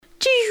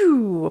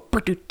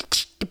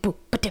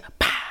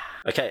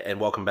Okay, and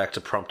welcome back to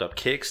Prompt Up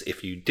Kicks.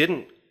 If you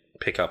didn't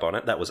pick up on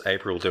it, that was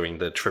April doing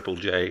the Triple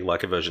J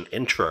Like a Version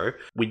intro.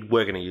 We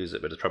were going to use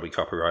it, but it's probably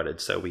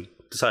copyrighted, so we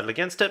decided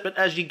against it. But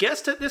as you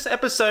guessed it, this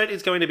episode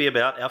is going to be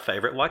about our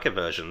favourite Like a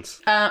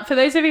Versions. For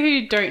those of you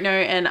who don't know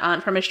and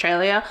aren't from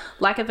Australia,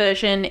 Like a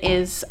Version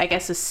is, I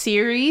guess, a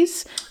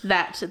series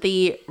that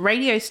the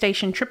radio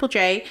station Triple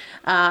J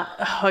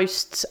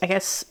hosts. I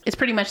guess it's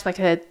pretty much like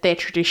their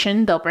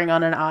tradition. They'll bring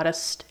on an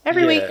artist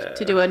every week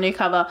to do a new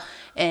cover.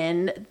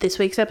 And this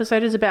week's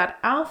episode is about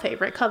our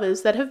favourite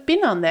covers that have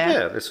been on there.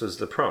 Yeah, this was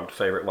the prompt,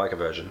 favourite Like a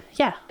Version.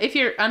 Yeah. If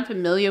you're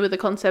unfamiliar with the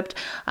concept,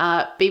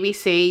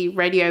 BBC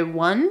Radio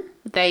 1,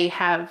 they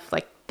have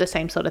like the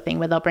same sort of thing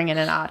where they'll bring in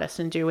an artist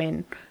and do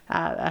in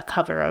a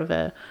cover of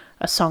a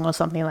song or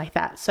something like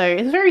that. So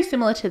it's very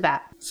similar to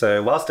that.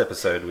 So last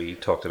episode we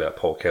talked about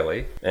Paul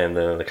Kelly, and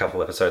then a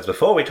couple episodes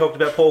before we talked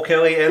about Paul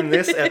Kelly, and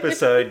this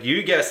episode,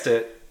 you guessed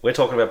it, we're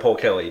talking about Paul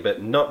Kelly,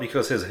 but not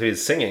because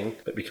he's singing,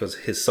 but because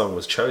his song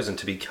was chosen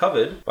to be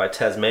covered by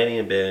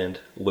Tasmanian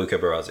band Luca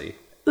Brasi.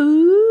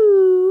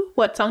 Ooh,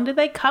 what song did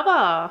they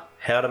cover?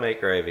 How to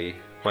Make Gravy,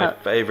 my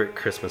favourite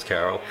Christmas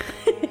carol.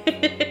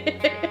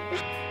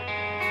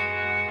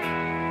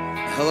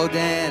 Hello,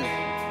 Dan.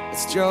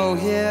 It's Joe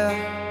here.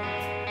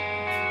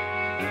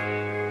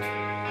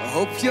 I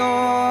hope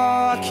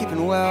you're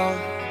keeping well.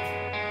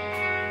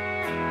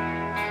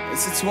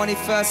 It's the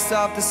 21st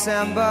of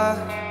December.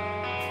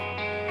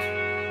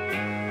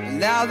 And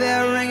now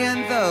they're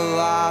ringing the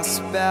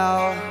last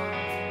bell.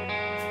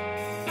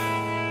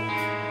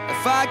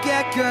 If I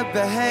get good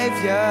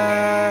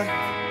behavior,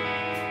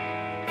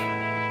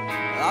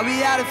 I'll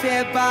be out of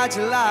here by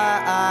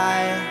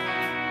July.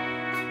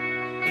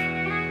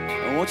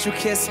 And won't you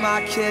kiss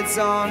my kids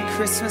on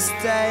Christmas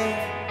Day?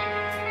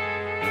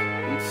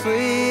 And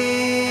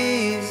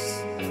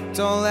please,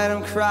 don't let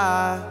them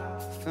cry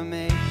for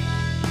me.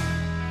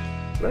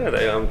 No,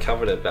 they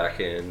covered it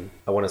back in,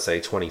 I want to say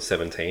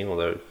 2017,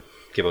 although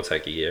give or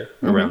take a year,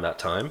 around that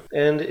time.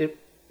 And it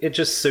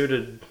just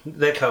suited,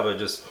 their cover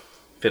just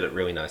fit it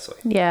really nicely.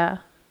 Yeah.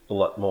 A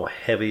lot more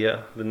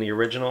heavier than the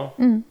original,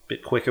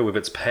 bit quicker with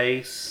its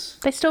pace.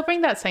 They still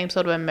bring that same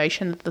sort of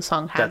emotion that the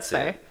song has, though.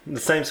 It. The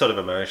same sort of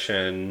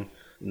emotion.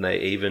 And they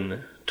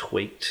even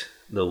tweaked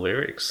the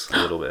lyrics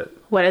a little bit.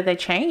 What did they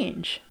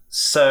change?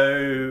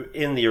 So,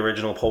 in the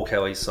original Paul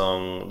Kelly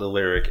song, the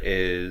lyric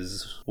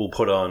is, we'll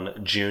put on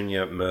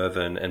Junior,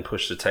 Mervyn, and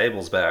push the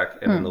tables back.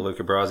 And in the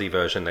Luca Brasi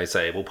version, they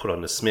say, we'll put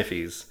on the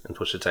Smithies and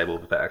push the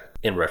tables back,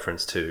 in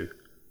reference to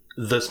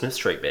the Smith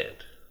Street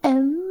Band.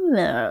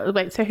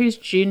 Wait, so who's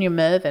Junior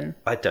Mervyn?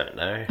 I don't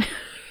know.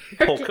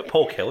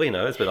 Paul Kelly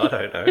knows, but I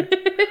don't know.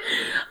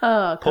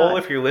 Oh, God. Paul,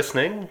 if you're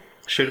listening,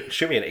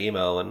 shoot me an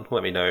email and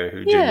let me know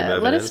who Junior Mervyn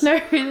is. Let us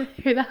know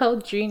who the hell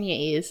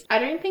Junior is. I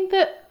don't think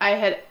that I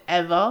had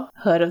ever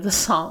heard of the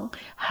song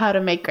How to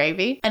Make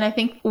Gravy. And I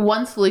think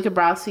once Luca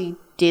Brasi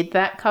did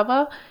that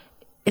cover,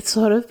 it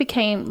sort of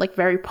became like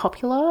very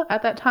popular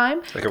at that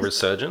time. Like a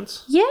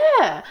resurgence?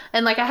 Yeah.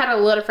 And like I had a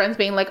lot of friends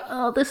being like,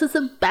 oh, this is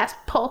the best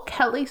Paul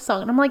Kelly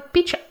song. And I'm like,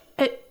 bitch,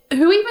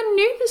 who even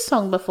knew this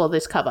song before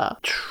this cover?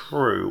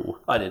 True.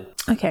 I did.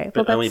 Okay.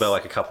 But only by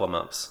like a couple of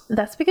months.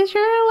 That's because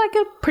you're like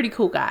a pretty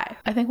cool guy.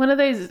 I think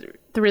the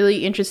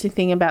really interesting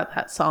thing about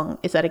that song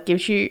is that it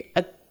gives you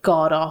a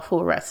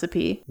god-awful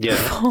recipe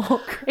for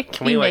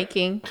gravy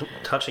making.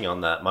 Touching on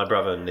that, my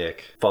brother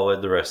Nick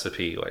followed the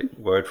recipe like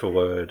word for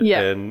word.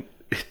 Yeah. And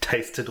it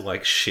tasted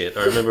like shit.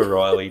 I remember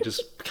Riley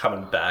just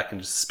coming back and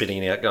just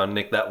spitting it out going,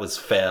 Nick, that was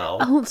foul.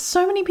 Oh,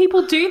 so many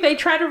people do. They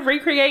try to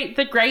recreate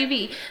the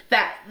gravy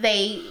that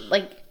they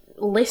like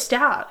list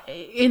out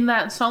in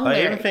that song.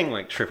 I even think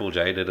like Triple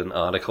J did an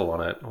article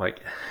on it. Like,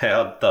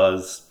 how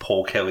does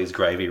Paul Kelly's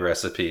gravy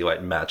recipe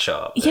like match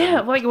up? Yeah,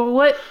 like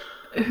what?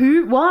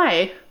 Who?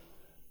 Why?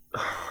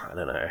 I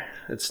don't know.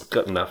 It's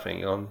got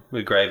nothing on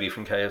with gravy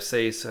from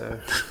KFC,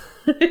 so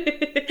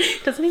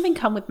it doesn't even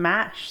come with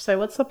mash. So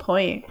what's the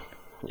point?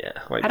 Yeah,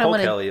 like Paul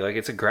Kelly, like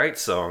it's a great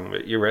song,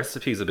 but your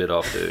recipe's a bit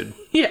off, dude.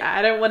 Yeah,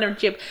 I don't want to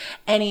dip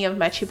any of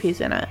my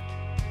chippies in it.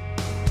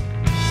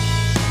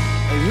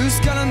 Who's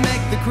gonna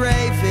make the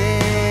gravy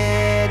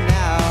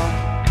now?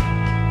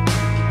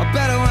 I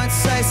bet I won't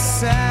say the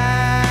same.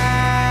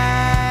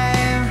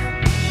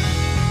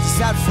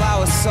 Just add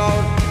flour, salt,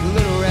 a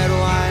little red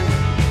wine.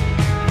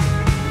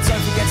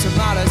 Don't forget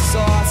tomato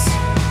sauce,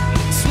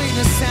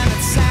 sweetness and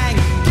it's sang.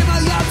 Give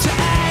my love to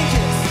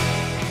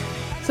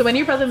Angus. So when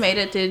your brother made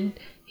it, did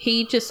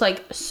he just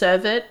like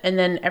serve it and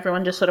then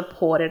everyone just sort of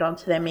poured it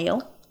onto their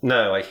meal?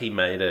 No, like he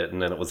made it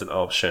and then it was an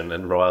option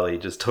and Riley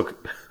just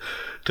took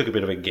a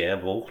bit of a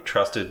gamble,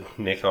 trusted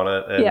Nick on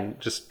it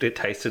and just it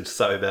tasted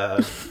so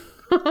bad.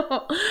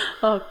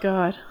 Oh,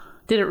 God.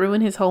 Did it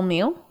ruin his whole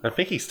meal? I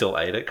think he still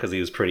ate it because he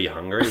was pretty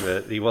hungry,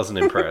 but he wasn't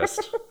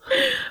impressed.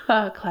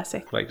 Oh,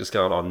 classic. Like just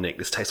going, oh, Nick,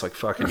 this tastes like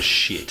fucking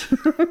shit.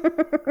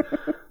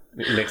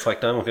 Nick's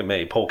like, don't look at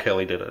me. Paul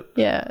Kelly did it.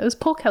 Yeah, it was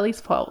Paul Kelly's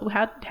fault.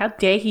 How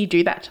dare he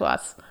do that to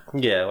us?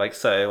 Yeah, like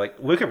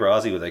Luca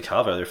Brasi with a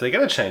cover, if they're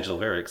going to change the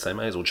lyrics, they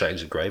may as well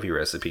change the gravy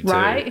recipe too.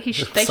 Right? They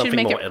should Something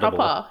make more it edible.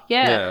 proper.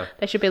 Yeah.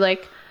 They should be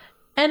like,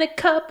 and a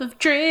cup of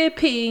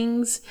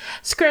drippings,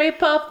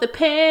 scrape off the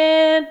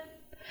pan,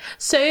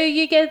 so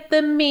you get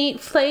the meat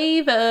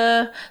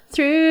flavor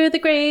through the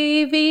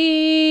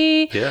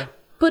gravy. Yeah.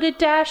 Put a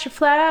dash of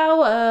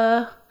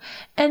flour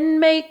and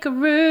make a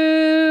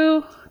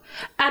roux.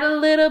 Add a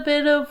little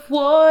bit of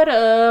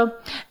water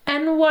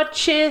and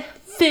watch it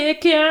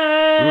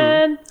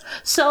thicken.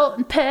 Salt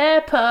and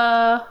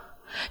pepper,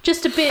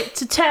 just a bit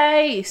to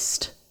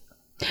taste.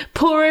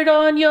 Pour it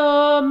on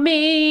your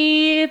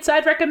meats.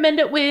 I'd recommend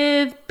it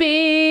with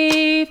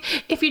beef.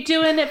 If you're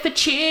doing it for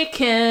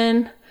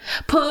chicken,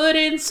 put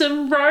in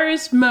some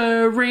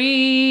rosemary.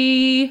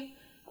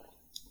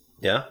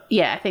 Yeah?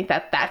 Yeah, I think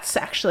that's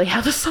actually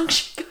how the song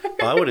should go.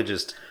 I would have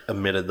just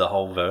omitted the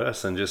whole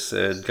verse and just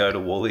said, go to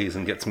Woolies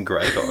and get some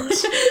Grey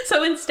Gods.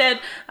 So instead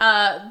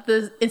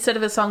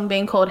of a song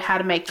being called How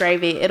to Make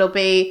Gravy, it'll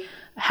be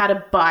How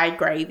to Buy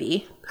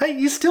Gravy. Hey,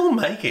 you still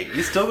make it.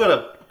 You still got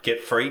to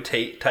get free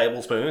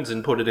tablespoons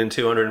and put it in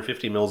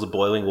 250 mils of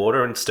boiling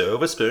water and stir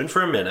with a spoon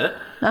for a minute.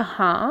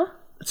 Uh-huh.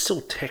 It's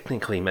still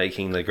technically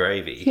making the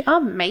gravy. You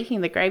are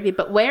making the gravy,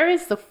 but where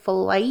is the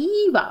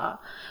flavour?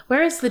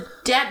 Where is the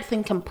depth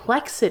and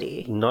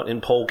complexity? Not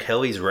in Paul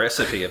Kelly's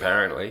recipe,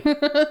 apparently.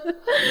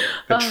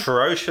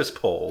 Atrocious,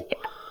 Paul.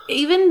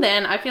 Even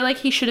then, I feel like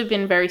he should have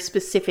been very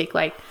specific,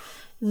 like,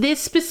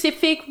 this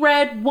specific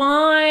red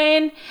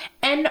wine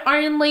and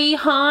only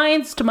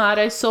Heinz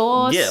tomato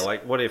sauce. Yeah,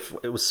 like, what if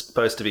it was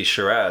supposed to be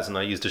Shiraz and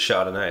I used a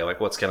Chardonnay? Like,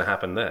 what's going to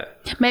happen there?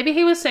 Maybe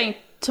he was saying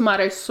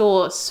tomato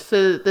sauce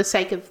for the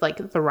sake of, like,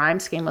 the rhyme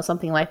scheme or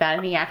something like that,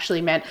 and he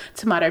actually meant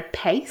tomato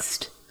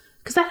paste.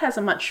 Because that has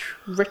a much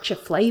richer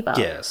flavour.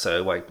 Yeah,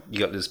 so, like, you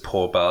got this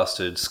poor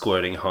bastard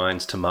squirting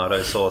Heinz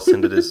tomato sauce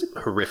into this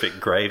horrific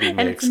gravy mix.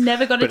 And it's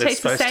never going to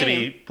taste the same. But it's supposed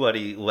to be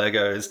bloody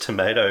Leggo's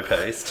tomato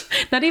paste.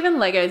 Not even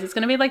Leggo's. It's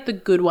going to be, like, the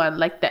good one,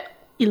 like the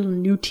Il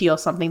Nuti or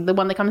something. The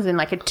one that comes in,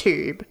 like, a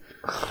tube.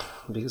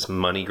 Biggest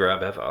money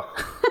grab ever.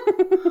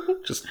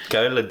 Just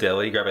go to the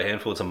deli, grab a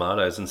handful of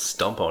tomatoes and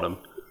stomp on them.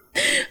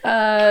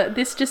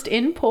 This just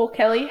in, Paul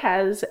Kelly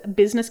has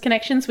business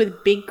connections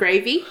with Big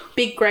Gravy.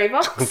 Big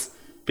Gravox.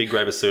 Big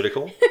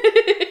Graveceutical.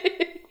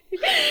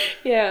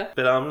 Yeah.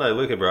 But no,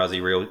 Luca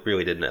Brasi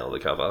really did nail the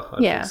cover. I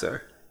think so.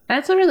 And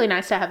it's really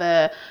nice to have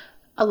a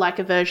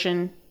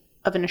version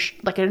of an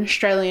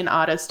Australian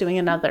artist doing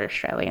another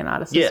Australian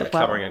artist as well.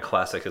 Covering a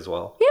classic as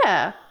well.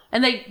 Yeah.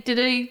 And did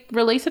they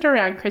release it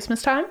around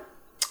Christmas time?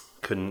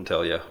 Couldn't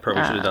tell you.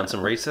 Probably should have done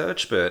some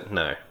research, but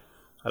no.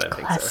 I don't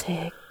think so.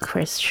 Classic.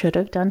 Chris should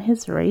have done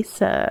his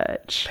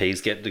research.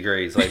 P's get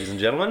degrees, ladies and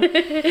gentlemen.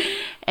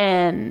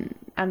 And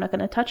I'm not going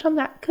to touch on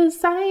that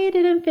because I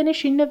didn't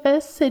finish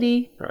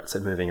university. Right, so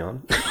moving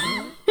on.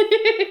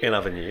 In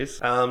other news.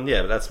 But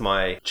that's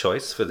my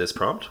choice for this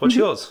prompt. What's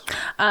yours?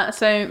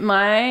 So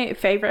my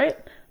favourite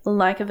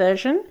like a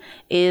version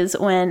is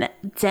when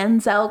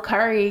Denzel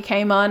Curry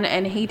came on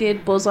and he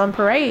did Bulls on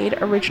Parade,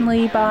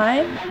 originally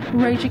by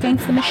Rage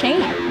Against the Machine.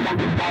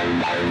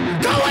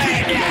 Go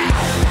in!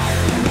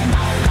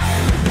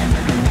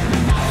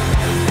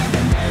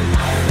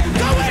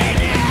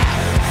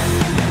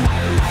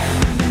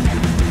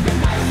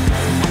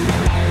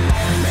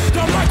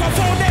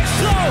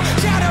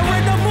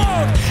 Shattering the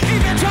moon,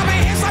 even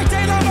drumming hits like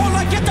they don't know,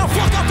 like get the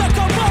fuck up the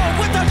commode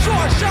with a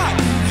short shot.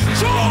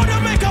 Sure to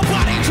make a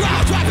body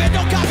drop, it,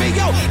 don't copy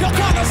yo, no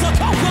corners of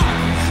cover.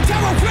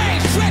 Terror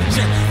range,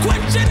 stretching,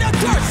 quenching the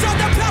thirst of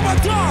the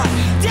paragon.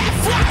 That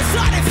flies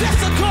on it,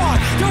 flips a cord.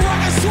 The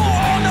running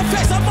sword on the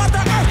face of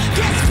Mother Earth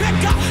gets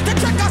picked up, the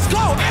trigger's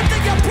cold, empty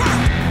your burn.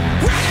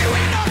 Ready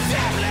with no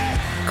family.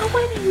 Go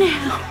in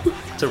now.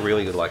 It's a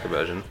really good like a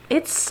version.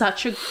 It's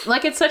such a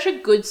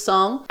good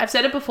song. I've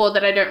said it before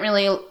that I don't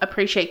really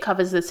appreciate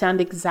covers that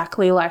sound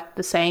exactly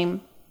the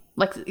same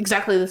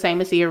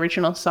as the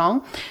original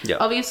song. Yeah.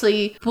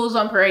 Obviously, Bulls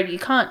on Parade, you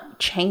can't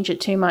change it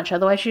too much.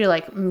 Otherwise, you're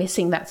like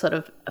missing that sort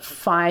of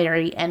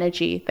fiery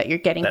energy that you're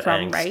getting that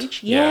from angst.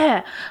 Rage.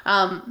 Yeah.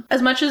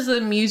 As much as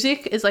the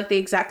music is like the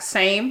exact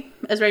same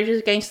as Rage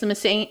Against the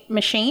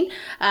Machine,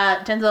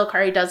 Denzel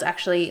Curry does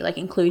actually like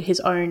include his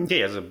own. Yeah, he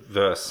has a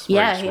verse.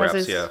 Yeah, he he has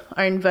his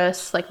own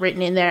verse like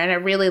written in there, and I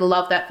really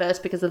love that verse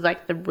because of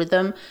like the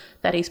rhythm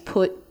that he's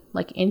put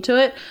like into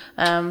it.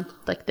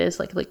 Like there's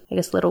like I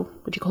guess little,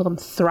 would you call them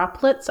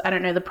thruplets? I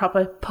don't know the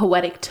proper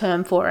poetic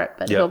term for it,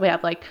 but he'll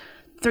have like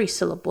 3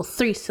 syllable,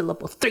 3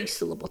 syllable, 3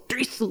 syllable,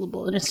 3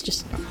 syllable, and it's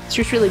just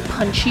really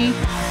punchy.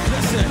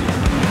 Listen.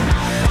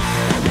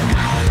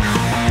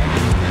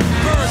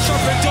 Birds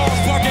chirping, dogs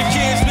barking,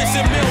 kids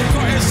missing milk,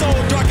 carton soul,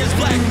 dark as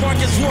black,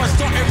 Marcus war,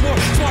 starting more,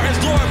 smart as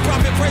Lord,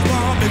 prophet, praise my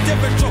humming,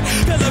 different drum,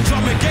 pillar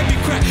drumming, gave me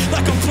crack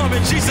like I'm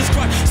plumbing, Jesus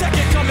Christ,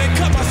 second coming,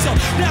 cut myself,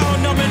 now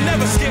I'm numb and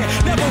never scared,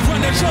 never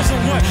running,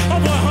 chosen one, I'm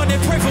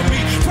 100, pray for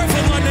me, pray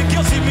for London,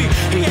 guilty me,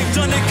 he ain't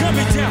done it, cut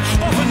me down,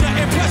 over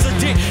nothing,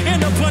 president,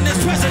 in abundance,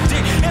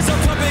 president, it's a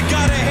puppet,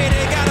 gotta hate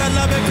it, gotta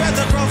love it, pass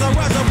across the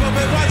rise of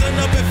puppet, rising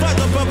up and fuzz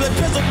the public,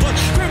 pistol butt,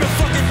 screaming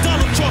fucking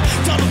Donald Trump,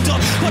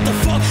 what the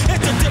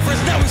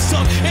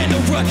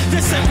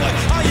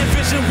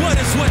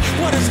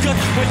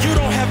You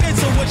don't have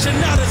intuition,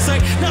 not a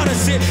saint, not a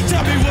shit.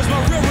 Tell me what's my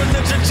real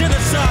religion?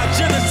 Genocide,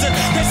 Genesis.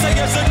 They say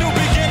it's a new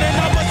beginning.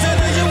 I'm a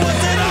sinner, you a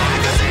sinner. I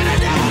can see the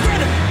devil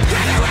grinning.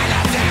 Grinning right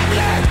up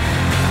tablet.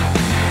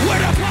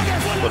 With a pocket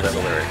full of What about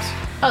the lyrics?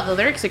 Oh, the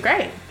lyrics are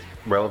great.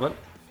 Relevant?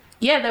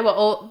 Yeah, they were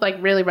all like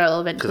really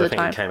relevant to Because I the think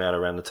time. it came out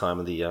around the time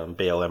of the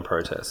BLM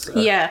protests. So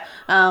Yeah,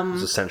 it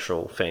was a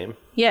central theme.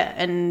 yeah,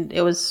 and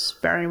it was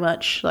very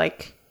much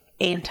like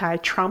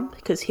anti-Trump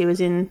because he was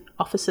in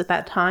office at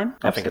that time.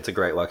 I think it's a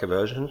great Leica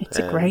version. It's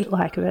a great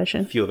Leica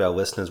version. A few of our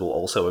listeners will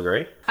also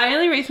agree. I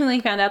only recently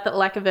found out that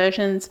Leica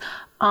versions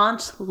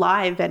aren't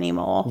live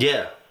anymore.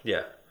 Yeah,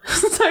 yeah.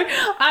 So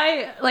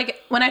I,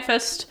 like, when I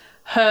first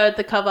heard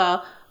the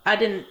cover, I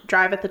didn't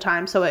drive at the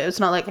time, so it was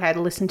not like I had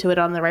listened to it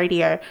on the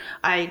radio.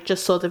 I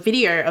just saw the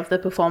video of the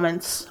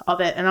performance of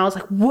it, and I was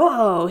like,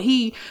 whoa,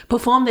 he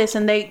performed this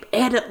and they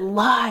aired it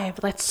live.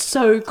 That's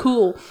so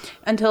cool.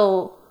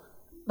 Until,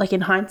 like,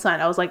 in hindsight,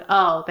 I was like,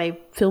 oh, they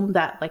filmed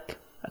that, like,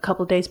 a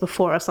couple of days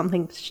before or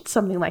something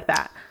like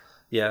that.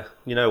 Yeah,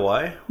 you know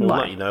why? Well, Why?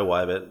 not you know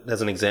why, but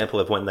there's an example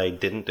of when they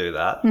didn't do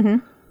that.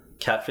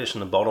 Catfish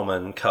and the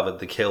Bottlemen covered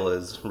The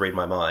Killers' Read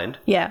My Mind,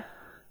 Yeah.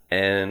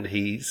 and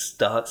he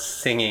starts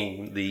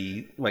singing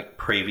the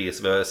previous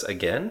verse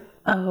again.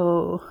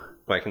 Oh.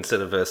 Like,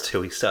 instead of verse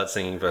 2, he starts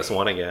singing verse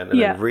 1 again, and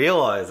Yeah. then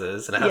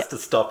realizes and has Yeah. to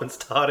stop and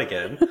start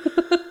again.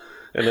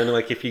 And then,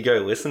 if you go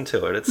listen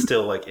to it, it's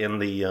still, in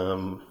the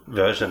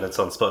version that's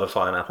on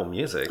Spotify and Apple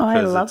Music. Oh, I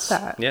 'cause love it's-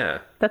 that. Yeah.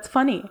 That's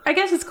funny. I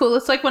guess it's cool.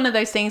 It's like one of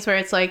those things where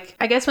it's like,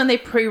 I guess when they're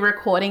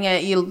pre-recording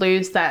it, you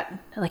lose that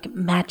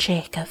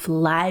magic of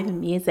live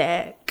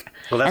music.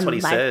 Well, that's and what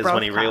he live says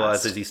when he broadcast.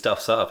 realizes he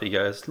stuffs up. He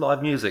goes,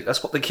 live music.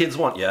 That's what the kids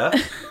want, yeah?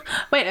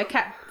 Wait, a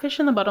Catfish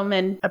and the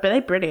Bottlemen, are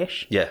they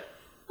British? Yeah.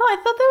 Oh, I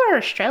thought they were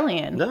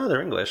Australian. No,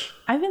 they're English.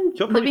 I've been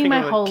You're probably living my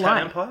thinking of whole Cat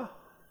life. Empire?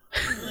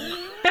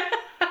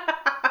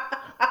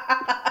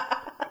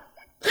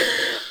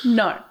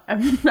 No,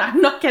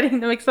 I'm not getting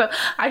them mixed up.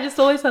 I just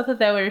always thought that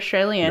they were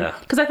Australian. No.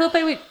 Because I thought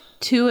they were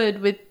toured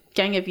with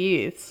Gang of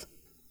Youths.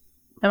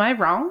 Am I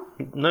wrong?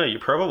 No, you're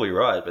probably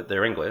right, but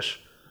they're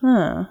English.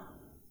 No,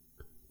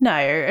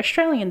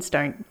 Australians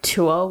don't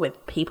tour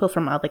with people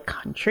from other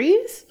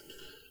countries.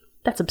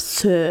 That's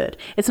absurd.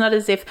 It's not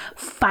as if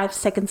 5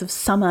 Seconds of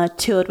Summer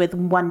toured with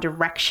One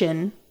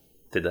Direction.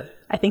 Did they?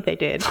 I think they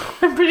did.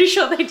 I'm pretty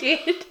sure they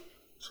did.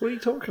 So what are you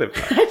talking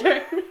about? I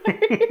don't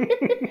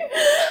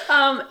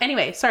know.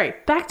 Anyway, sorry.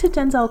 Back to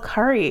Denzel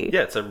Curry.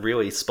 Yeah, it's a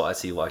really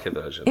spicy Leica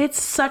version. It's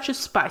such a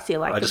spicy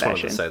I just version.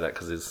 wanted to say that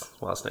because his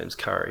last name's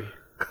Curry.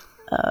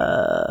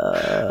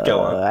 Go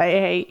on. I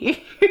hate you.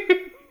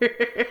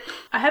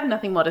 I have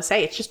nothing more to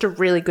say. It's just a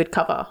really good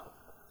cover.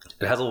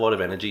 It has a lot of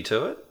energy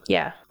to it.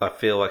 Yeah. I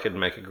feel like it'd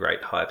make a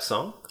great hype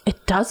song.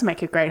 It does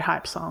make a great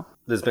hype song.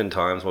 There's been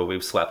times where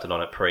we've slapped it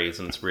on at pre's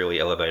and it's really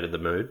elevated the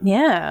mood.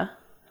 Yeah.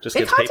 Just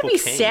It's gets hard to people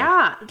be keen.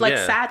 sad,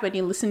 Yeah. sad when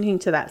you're listening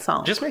to that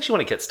song. Just makes you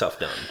want to get stuff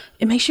done.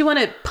 It makes you want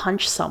to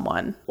punch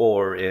someone.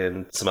 Or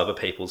in some other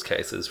people's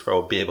cases,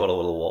 throw a beer bottle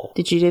at a wall.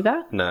 Did you do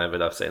that? No,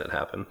 but I've seen it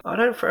happen. I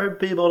don't throw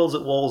beer bottles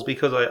at walls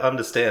because I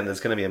understand there's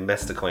going to be a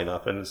mess to clean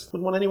up and I just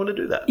wouldn't want anyone to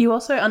do that. You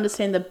also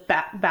understand the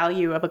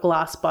value of a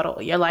glass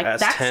bottle. You're like,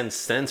 That's 10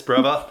 cents,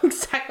 brother.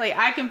 exactly.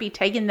 I can be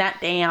taking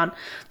that down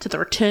to the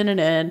return and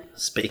earn.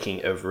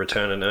 Speaking of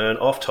return and earn,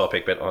 off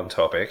topic but on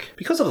topic,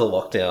 because of the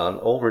lockdown,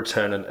 all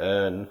return and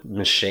earn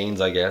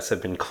machines, I guess,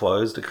 have been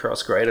closed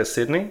across Greater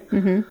Sydney.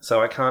 Mm-hmm.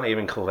 So I can't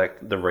even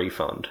collect the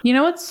refund. You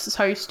know what's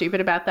so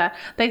stupid about that?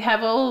 They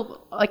have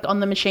all, on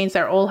the machines,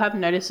 they all have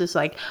notices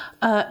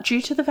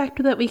due to the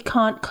fact that we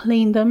can't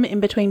clean them in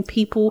between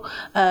people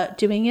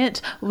doing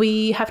it,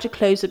 we have to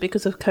close it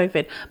because of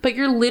COVID. But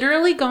you're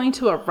literally going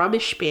to a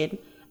rubbish bin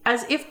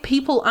as if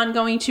people aren't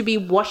going to be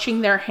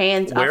washing their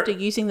hands after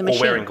using the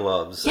machine. Or wearing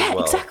gloves Yeah, as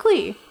well.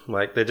 exactly.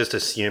 They're just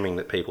assuming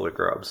that people are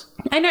grubs.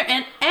 I know,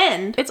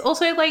 and it's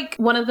also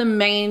one of the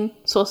main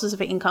sources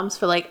of incomes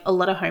for a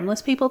lot of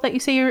homeless people that you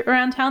see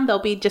around town. They'll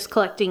be just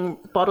collecting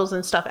bottles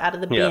and stuff out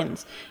of the Yeah.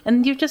 bins,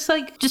 and you're just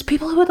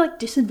people who are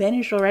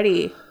disadvantaged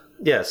already.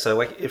 Yeah,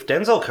 so if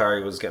Denzel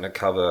Curry was going to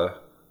cover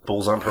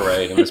Bulls on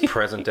Parade in this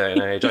present day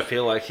and age, I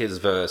feel like his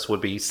verse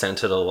would be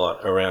centered a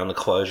lot around the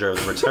closure of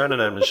the return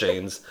and earn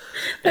machines.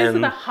 Those are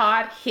the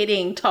hard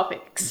hitting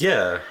topics.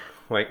 Yeah,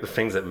 the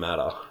things that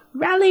matter.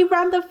 Rally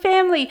round the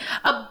family,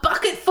 a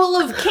bucket full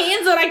of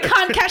cans that I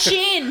can't cash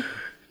in.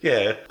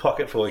 Yeah,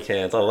 pocket full of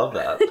cans. I love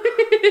that.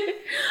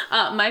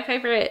 My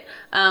favorite,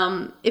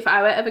 if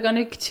I were ever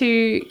going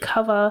to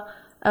cover,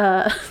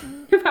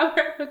 if I were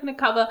ever going to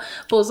cover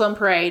Bulls on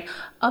Parade,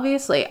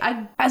 obviously,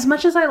 as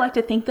much as I like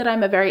to think that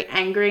I'm a very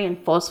angry and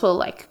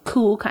forceful,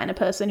 cool kind of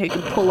person who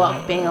can pull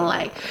off being go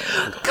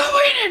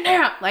in and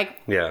out,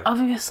 Yeah.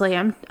 obviously,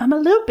 I'm a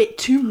little bit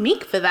too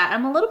meek for that.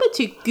 I'm a little bit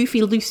too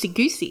goofy, loosey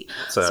goosey.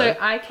 So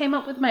I came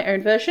up with my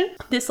own version.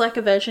 This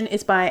version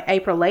is by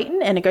April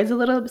Layton, and it goes a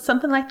little bit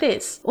something like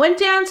this. Went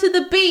down to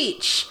the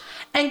beach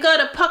and got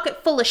a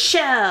pocket full of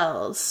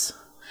shells.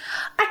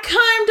 I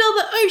climbed all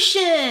the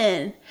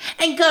ocean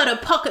and got a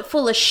pocket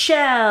full of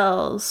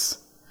shells.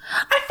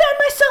 I found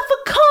myself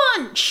a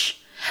conch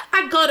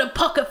I got a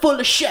pocket full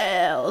of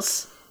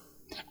shells.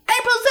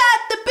 April's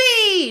at the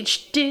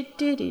beach. Do,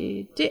 do,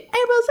 do, do.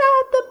 April's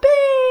at the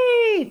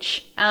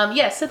beach.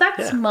 Yeah, so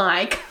that's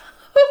my...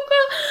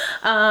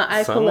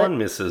 Someone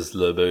misses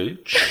the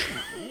beach.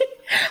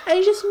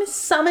 I just miss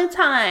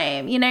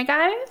summertime, you know,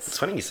 guys? It's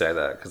funny you say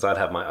that, because I'd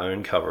have my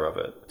own cover of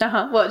it.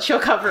 What's your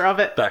cover of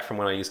it? Back from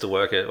when I used to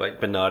work at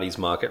like Bernardi's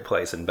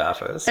Marketplace in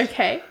Bathurst.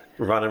 Okay.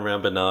 Running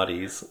around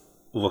Bernardi's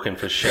looking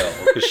for Shell,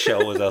 because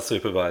Shell was our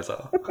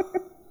supervisor.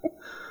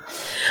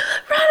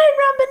 Running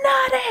around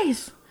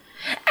Bernardi's,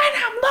 and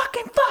I'm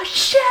looking for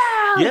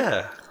Shell.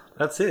 Yeah,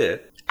 that's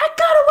it. I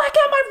gotta work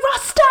out my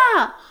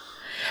roster,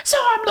 so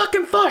I'm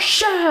looking for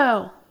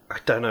Shell. I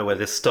don't know where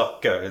this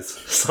stock goes,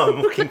 so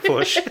I'm looking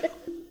for Shell.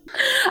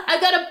 I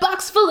got a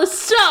box full of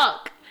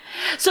stock,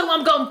 so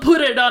I'm gonna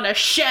put it on a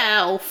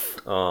shelf.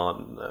 Oh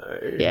no.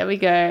 There we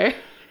go.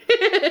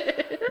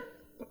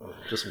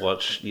 Just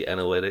watch the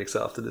analytics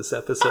after this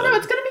episode. Oh no,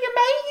 it's gonna be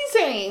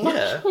amazing.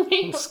 Yeah,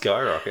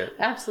 skyrocket.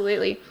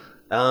 Absolutely.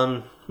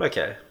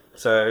 Okay,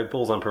 so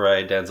Bulls on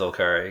Parade, Denzel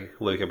Curry,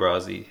 Luca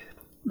Brasi.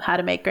 How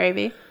to Make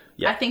Gravy.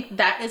 Yeah. I think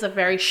that is a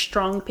very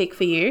strong pick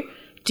for you.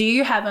 Do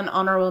you have an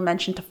honourable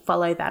mention to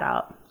follow that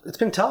up? It's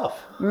been tough.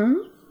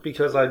 Mm-hmm.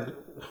 Because I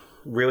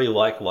really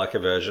like a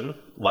Version.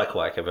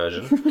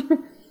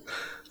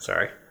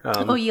 Sorry.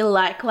 Oh, you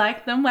like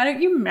them? Why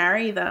don't you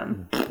marry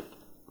them?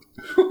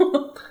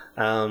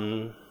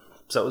 So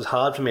it was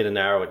hard for me to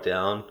narrow it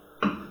down.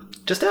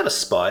 Just out of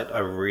spite, I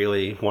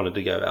really wanted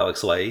to go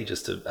Alex Leahy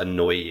just to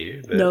annoy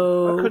you. But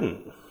No. I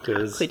couldn't.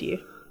 Because Could you?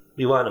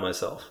 you lied to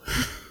myself.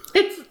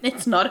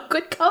 It's not a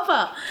good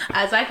cover,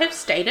 as I have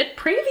stated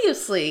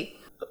previously.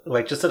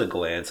 Like, just at a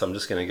glance, I'm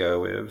just going to go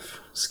with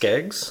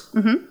Skeggs.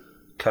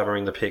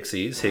 Covering the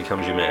Pixies. Here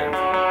Comes Your Man.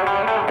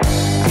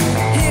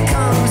 Here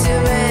comes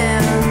your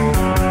man.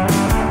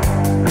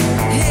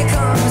 Here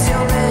comes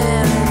your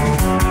man.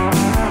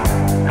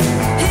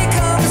 Here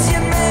comes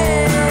your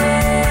man.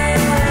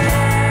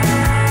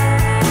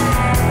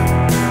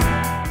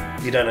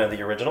 You don't know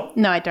the original?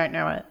 No, I don't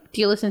know it.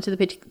 Do you listen to the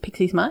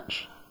Pixies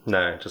much?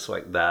 No, just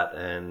like that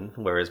and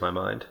Where Is My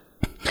Mind?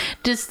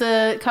 Does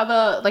the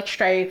cover like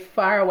stray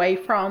far away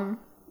from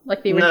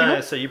like the original?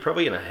 No, so you're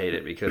probably going to hate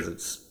it because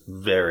it's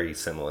very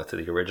similar to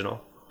the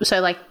original.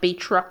 So like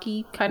beach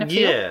rocky kind of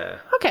feel? Yeah.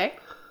 Okay.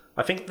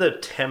 I think the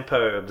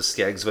tempo of the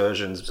Skeggs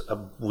version's a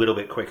little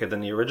bit quicker than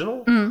the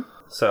original.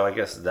 So I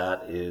guess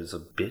that is a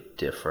bit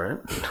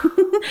different.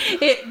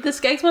 The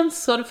Skeggs one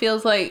sort of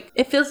feels like,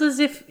 it feels as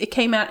if it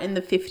came out in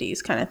the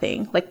 50s kind of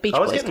thing. Like Beach I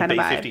was Boys getting kind of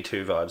vibe.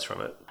 B-52 vibes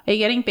from it. Are you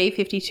getting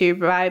B-52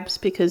 vibes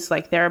because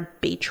like they're a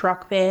beach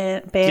rock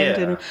band Yeah.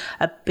 and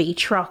a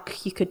beach rock,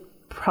 you could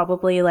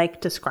probably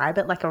like describe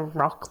it like a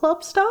rock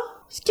lobster?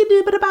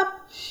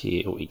 Skidoo-bida-bop.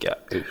 Here we go.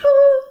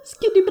 Ooh,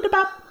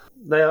 skidoo-bida-bop.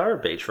 They are a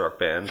beach rock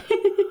band.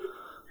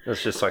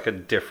 It's just like a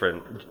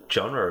different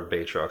genre of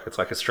beach rock. It's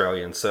like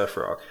Australian surf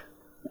rock.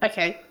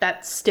 Okay,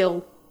 that's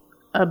still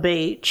a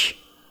beach.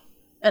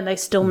 And they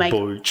still make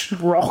Beach.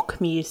 rock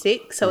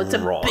music, so it's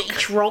Rock. a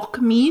beach rock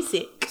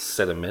music.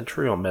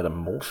 Sedimentary or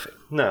metamorphic?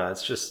 No,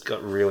 it's just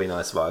got really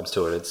nice vibes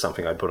to it. It's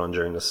something I'd put on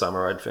during the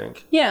summer, I'd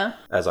think. Yeah.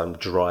 As I'm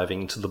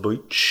driving to the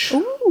beach.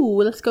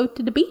 Ooh, let's go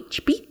to the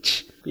beach.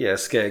 Beach. Yeah,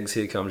 Skeggs,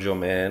 Here Comes Your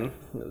Man.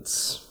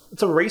 It's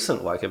a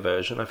recent like a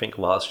version. I think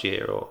last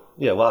year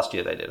last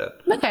year they did it.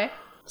 Okay.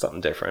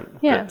 Something different.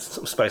 Yeah.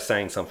 But by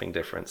saying something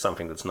different,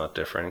 something that's not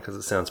different, because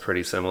it sounds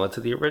pretty similar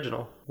to the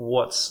original.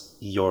 What's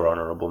your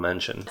honourable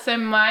mention? So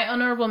my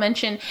honourable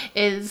mention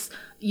is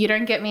You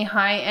Don't Get Me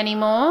High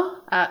Anymore,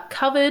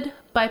 covered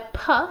by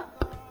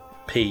Pup.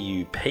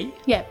 P-U-P?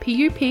 Yeah,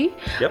 P-U-P.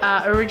 Yep.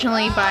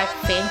 Originally by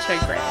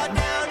Fantogram.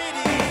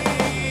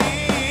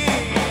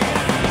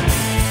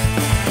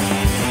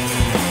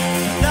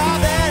 Now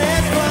that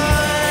it's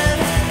fun,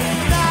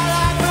 not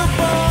like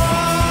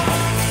before.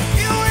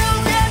 You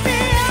don't get me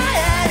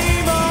high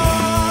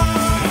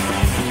anymore.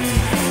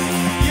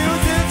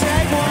 Used to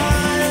take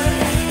one,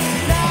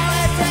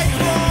 now it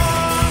takes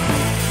four.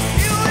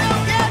 You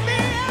don't get me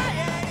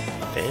high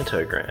anymore.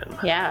 Fantogram.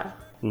 Yeah.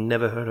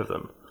 Never heard of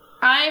them.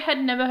 I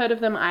had never heard of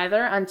them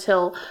either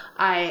until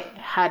I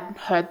had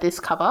heard this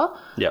cover.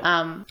 Yep.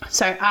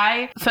 So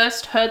I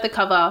first heard the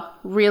cover,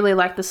 really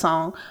liked the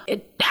song.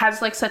 It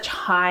has like such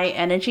high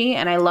energy,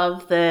 and I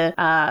love the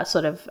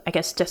sort of, I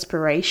guess,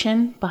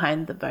 desperation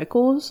behind the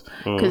vocals,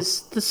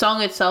 because the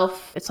song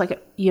itself, it's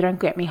like, you don't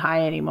get me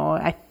high anymore.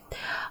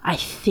 I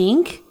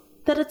think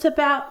that it's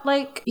about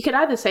like, you could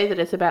either say that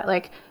it's about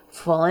like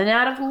falling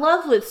out of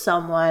love with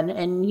someone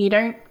and you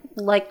don't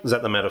like... Is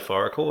that the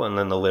metaphorical? And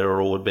then the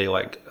literal would be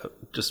like,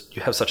 just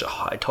you have such a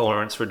high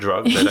tolerance for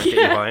drugs, they don't get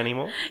you high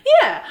anymore?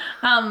 Yeah.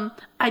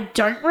 I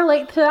don't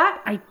relate to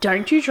that. I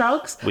don't do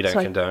drugs. We don't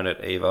so condone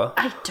it either.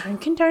 I don't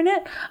condone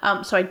it.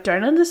 So I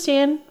don't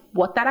understand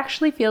what that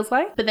actually feels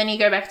like. But then you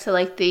go back to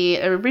like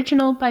the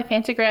original by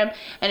Fantogram,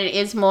 and it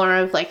is more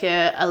of like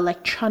a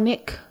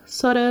electronic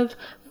sort of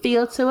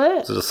feel to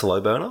it. Is it a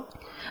slow burner?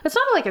 It's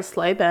not like a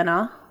slow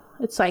burner.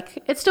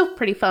 It's still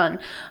pretty fun.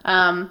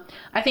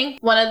 I think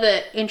one of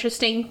the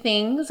interesting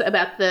things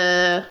about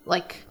the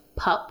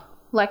Pup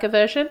Like a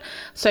Version,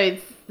 so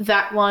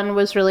that one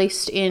was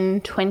released in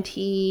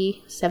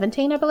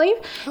 2017, I believe.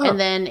 And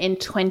then in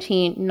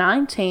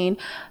 2019,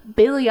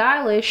 Billie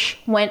Eilish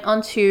went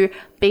onto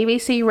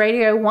BBC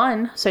Radio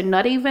 1, so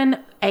not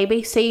even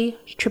ABC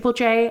Triple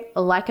J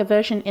Like a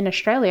Version in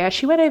Australia.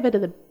 She went over to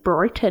the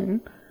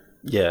Britain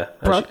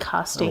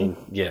Broadcasting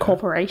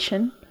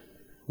Corporation.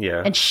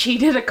 Yeah. And she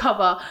did a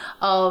cover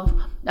of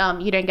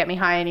You Don't Get Me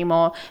High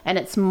Anymore. And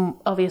it's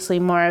obviously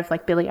more of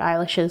Billie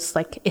Eilish's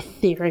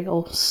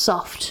ethereal,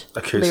 soft,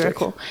 acoustic.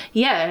 Lyrical.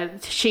 Yeah.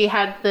 She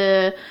had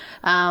the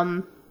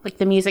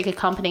music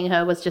accompanying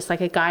her was just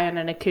a guy on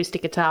an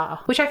acoustic guitar,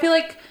 which I feel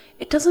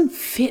it doesn't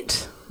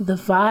fit the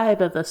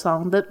vibe of the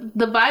song. The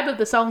vibe of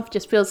the song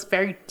just feels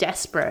very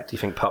desperate. Do you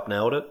think Pup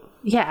nailed it?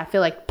 Yeah, I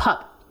feel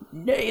Pup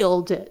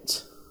nailed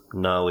it.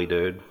 Gnarly,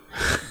 dude.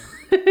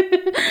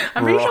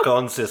 Rock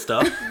on, sister.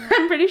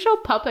 I'm pretty sure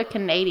Pup are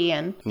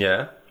Canadian.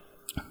 Yeah?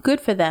 Good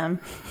for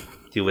them.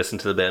 Do you listen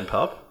to the band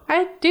Pup?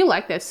 I do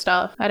like their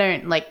stuff. I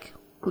don't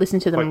listen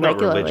to them Not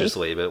regularly.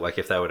 religiously, but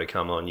if they were to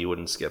come on, you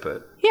wouldn't skip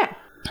it. Yeah.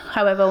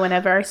 However,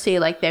 whenever I see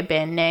their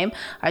band name,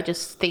 I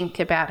just think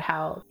about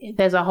how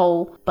there's a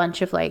whole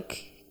bunch of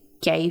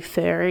gay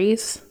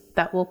furries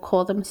that will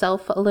call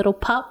themselves a little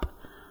pup.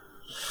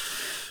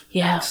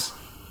 Yeah.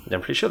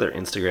 I'm pretty sure their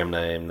Instagram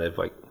name, they've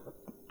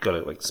got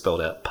it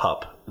spelled out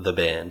Pup the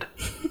band.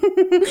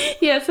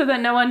 Yeah, so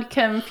that no one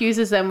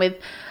confuses them with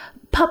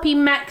Puppy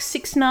Max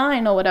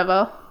 69 or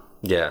whatever.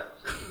 Yeah.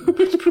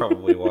 That's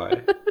probably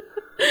why.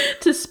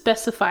 To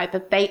specify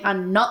that they are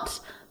not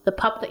the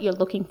pup that you're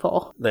looking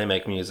for. They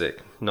make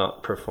music,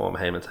 not perform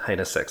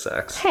heinous sex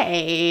acts.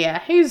 Hey,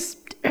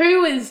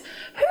 who is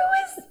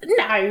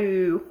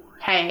no.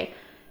 Hey.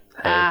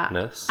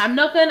 I'm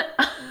not gonna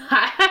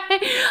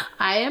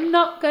I am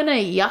not gonna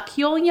yuck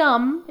your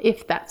yum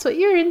if that's what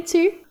you're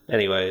into.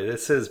 Anyway,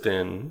 this has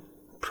been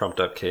Prompt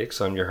Up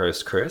Kicks. I'm your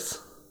host, Chris.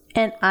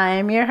 And I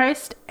am your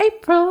host,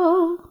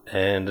 April.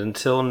 And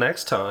until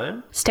next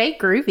time, stay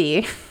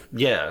groovy.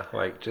 Yeah,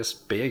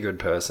 just be a good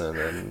person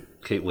and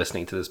keep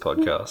listening to this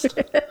podcast.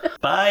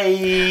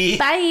 Bye.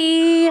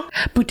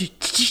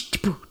 Bye.